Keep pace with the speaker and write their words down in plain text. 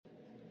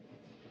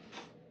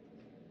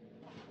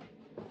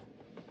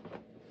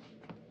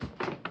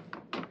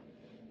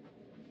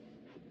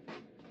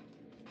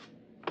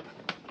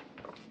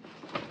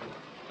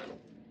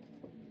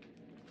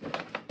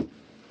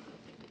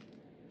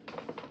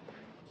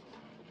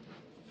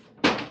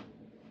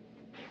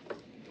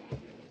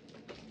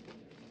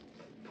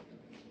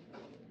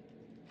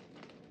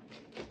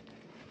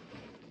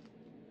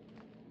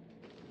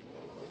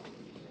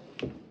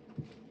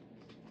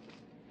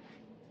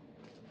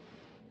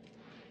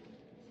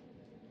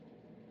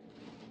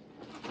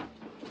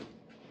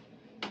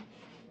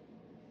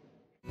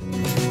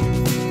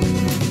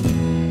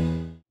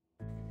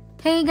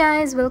Hey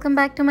guys, welcome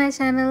back to my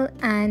channel,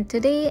 and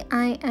today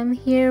I am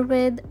here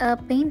with a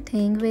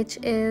painting which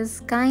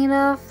is kind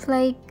of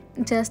like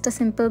just a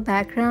simple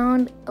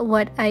background,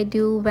 what I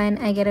do when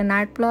I get an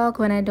art block,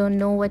 when I don't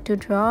know what to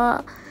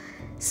draw.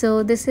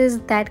 So this is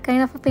that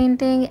kind of a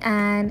painting,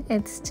 and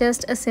it's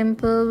just a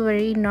simple,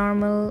 very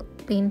normal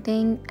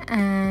painting,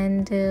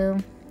 and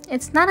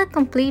it's not a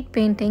complete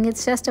painting,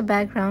 it's just a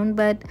background,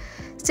 but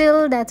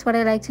still that's what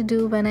I like to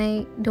do when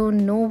I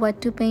don't know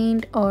what to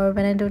paint or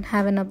when I don't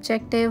have an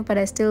objective but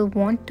I still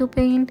want to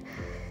paint.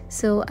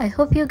 So I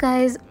hope you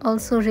guys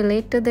also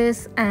relate to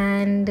this,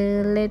 and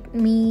let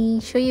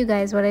me show you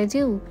guys what I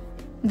do.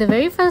 The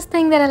very first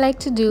thing that I like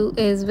to do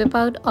is whip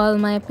out all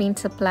my paint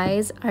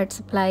supplies, art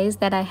supplies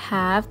that I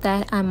have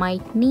that I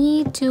might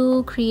need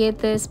to create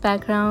this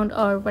background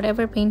or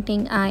whatever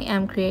painting I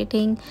am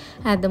creating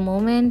at the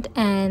moment.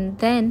 And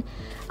then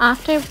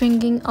after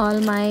bringing all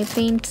my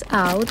paints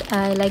out,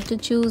 I like to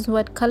choose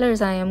what colors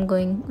I am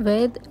going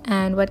with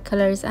and what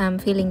colors I'm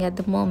feeling at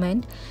the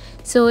moment.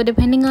 So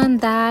depending on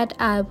that,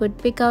 I would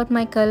pick out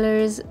my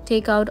colors,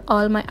 take out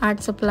all my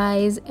art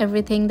supplies,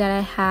 everything that I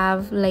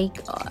have,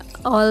 like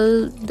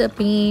all the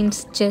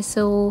paints,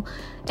 gesso,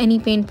 any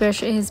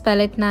paintbrushes,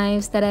 palette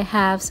knives that I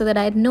have, so that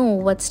I know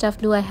what stuff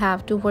do I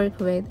have to work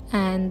with.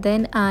 And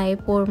then I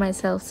pour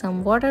myself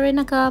some water in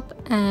a cup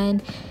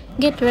and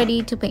get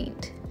ready to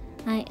paint.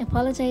 I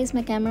apologize,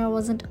 my camera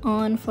wasn't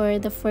on for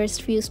the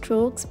first few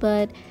strokes,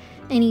 but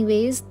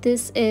anyways,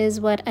 this is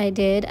what I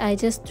did. I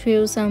just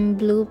threw some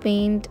blue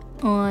paint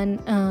on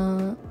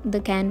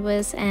the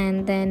canvas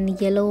and then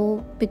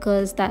yellow,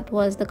 because that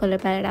was the color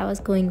palette I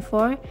was going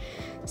for.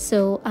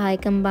 So I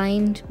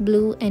combined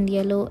blue and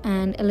yellow,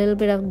 and a little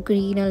bit of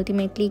green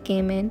ultimately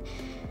came in.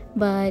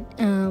 But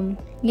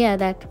yeah,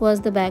 that was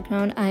the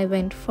background I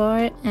went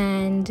for,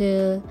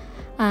 and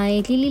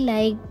I really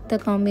liked the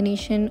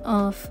combination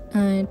of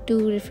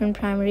two different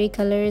primary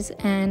colors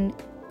and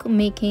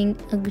making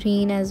a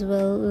green as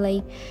well,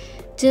 like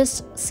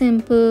just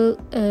simple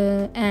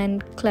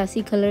and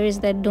classy colors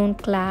that don't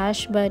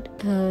clash but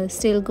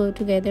still go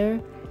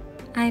together.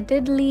 I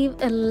did leave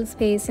a little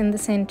space in the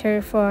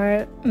center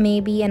for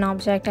maybe an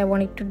object I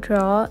wanted to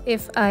draw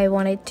if I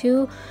wanted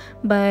to,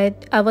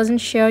 but I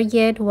wasn't sure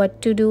yet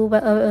what to do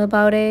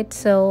about it,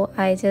 so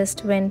I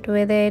just went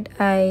with it.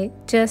 I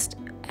just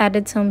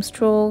added some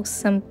strokes,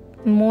 some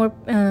more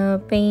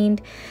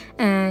paint,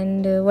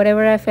 and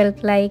whatever I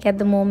felt like at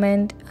the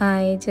moment.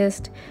 I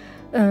just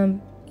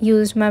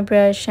used my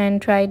brush and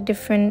tried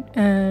different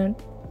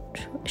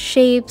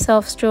shapes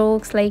of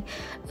strokes, like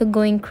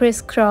going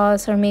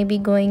crisscross or maybe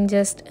going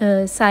just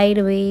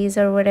sideways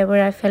or whatever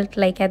I felt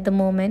like at the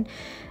moment.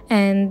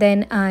 And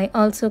then I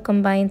also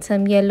combined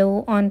some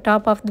yellow on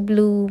top of the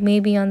blue,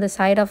 maybe on the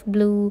side of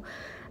blue,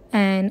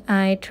 and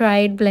I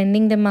tried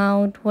blending them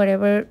out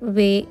whatever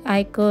way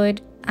I could.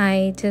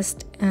 I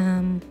just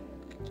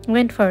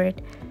went for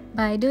it.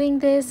 By doing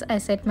this, I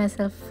set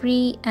myself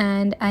free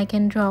and I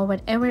can draw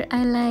whatever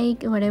I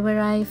like, whatever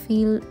I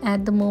feel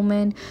at the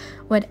moment,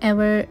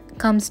 whatever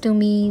comes to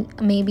me.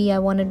 Maybe I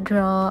want to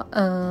draw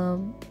a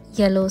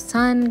yellow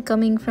sun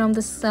coming from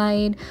the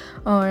side,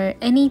 or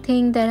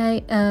anything that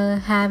I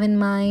have in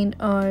mind,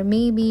 or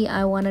maybe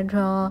I want to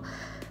draw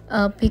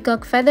a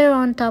peacock feather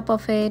on top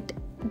of it.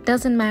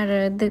 Doesn't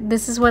matter.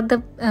 This is what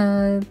the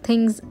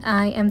things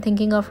I am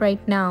thinking of right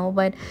now,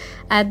 but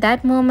at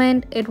that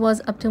moment it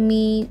was up to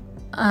me,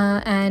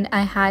 and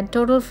I had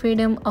total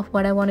freedom of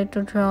what I wanted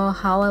to draw,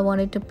 how I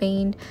wanted to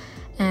paint.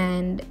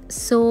 And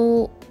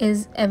so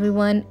is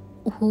everyone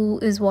who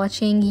is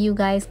watching. You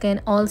guys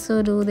can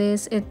also do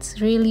this. It's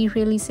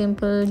really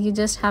simple. You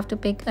just have to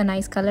pick a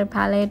nice color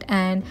palette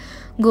and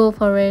go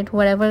for it,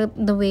 whatever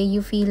the way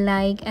you feel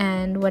like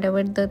and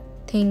whatever the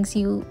things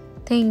you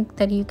think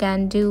that you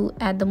can do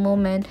at the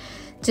moment.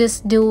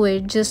 Just do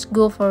it, just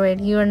go for it.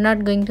 You are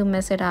not going to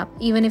mess it up.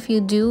 Even if you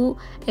do,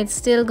 it's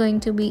still going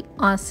to be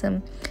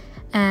awesome.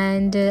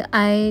 And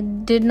I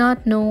did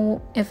not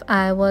know if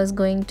I was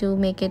going to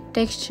make it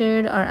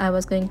textured or I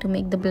was going to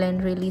make the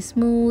blend really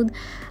smooth.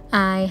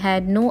 I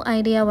had no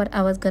idea what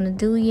I was gonna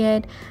do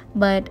yet,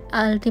 but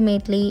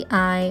ultimately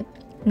I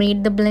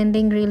made the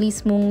blending really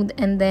smooth,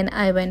 and then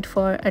I went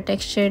for a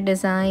texture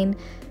design.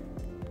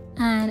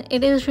 And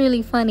it is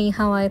really funny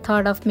how I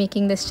thought of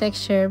making this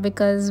texture,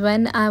 because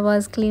when I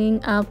was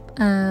cleaning up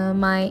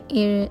my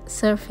ear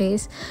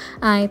surface,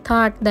 I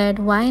thought that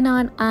why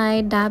not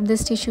I dab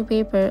this tissue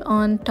paper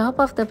on top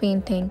of the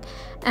painting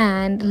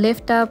and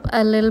lift up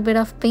a little bit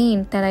of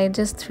paint that I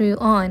just threw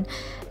on.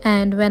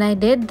 And when I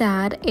did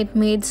that, it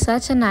made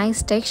such a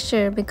nice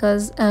texture,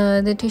 because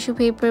the tissue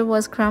paper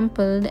was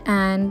crumpled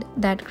and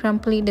that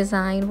crumply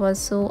design was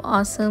so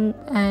awesome,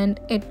 and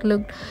it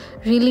looked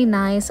really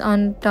nice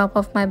on top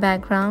of my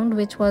background,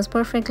 which was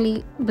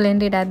perfectly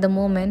blended at the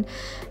moment.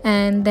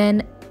 And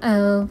then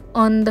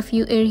on the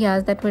few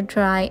areas that were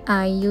dry,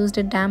 I used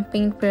a damp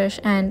paintbrush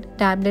and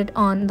dabbed it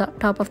on the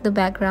top of the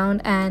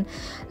background and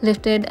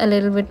lifted a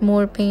little bit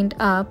more paint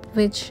up,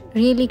 which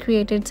really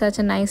created such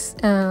a nice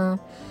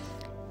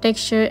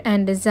texture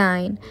and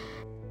design.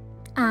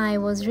 I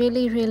was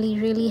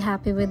really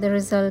happy with the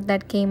result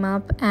that came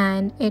up,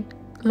 and it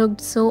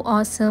looked so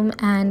awesome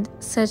and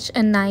such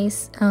a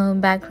nice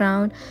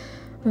background,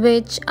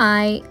 which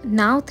I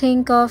now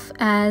think of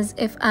as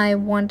if I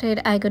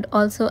wanted I could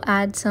also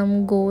add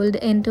some gold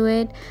into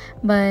it,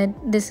 but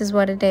this is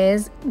what it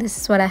is. This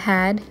is what I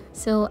had.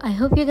 So I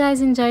hope you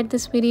guys enjoyed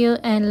this video,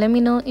 and let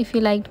me know if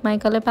you liked my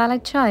color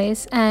palette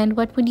choice and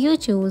what would you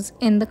choose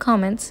in the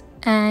comments.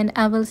 And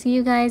I will see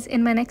you guys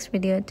in my next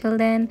video. Till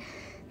then,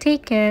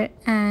 take care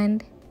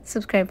and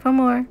subscribe for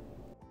more.